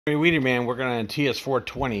Weeder man working on a TS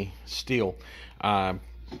 420 Stihl.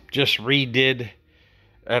 Just redid.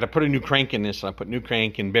 I had to put a new crank in this. I put new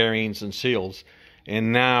crank and bearings and seals,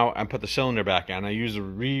 and now I put the cylinder back on. I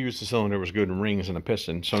reused the cylinder, was good, and rings and a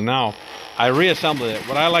piston. So now I reassembled it.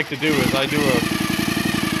 What I like to do is I do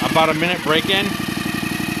about a minute break-in,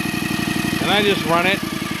 and I just run it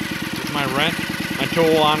with my wrench, my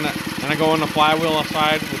tool on, and I go on the flywheel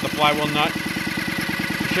side with the flywheel nut.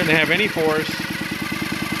 You shouldn't have any force.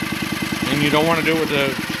 And you don't want to do it with the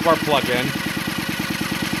spark plug in.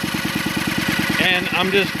 And I'm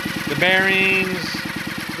just, the bearings,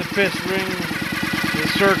 the piston, the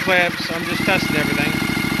circlips, I'm just testing everything.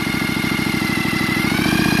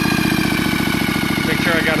 Make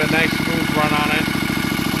sure I got a nice smooth run on it.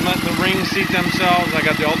 I'm letting the rings seat themselves. I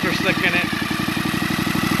got the ultra slick in it.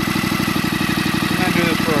 I'm going to do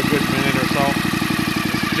this for a good minute or so.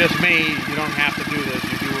 It's just me. You don't have to do this.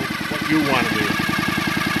 You do what you want to do.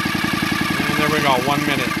 There we go, 1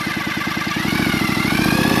 minute.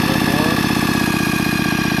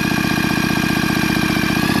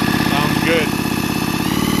 Sounds good.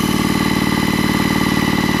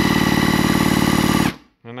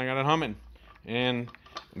 And I got it humming. And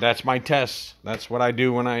that's my test. That's what I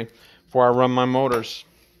do before I run my motors.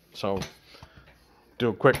 So, do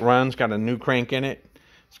a quick run. It's got a new crank in it.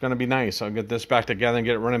 It's going to be nice. I'll get this back together and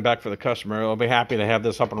get it running back for the customer. I'll be happy to have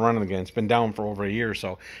this up and running again. It's been down for over a year,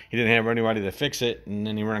 so he didn't have anybody to fix it, and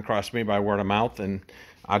then he ran across me by word of mouth, and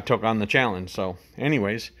I took on the challenge. So,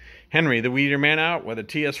 anyways, Henry, the Weeder man, out with a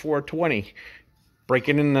TS 420,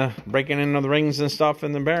 breaking in the rings and stuff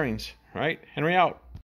and the bearings. Right, Henry out.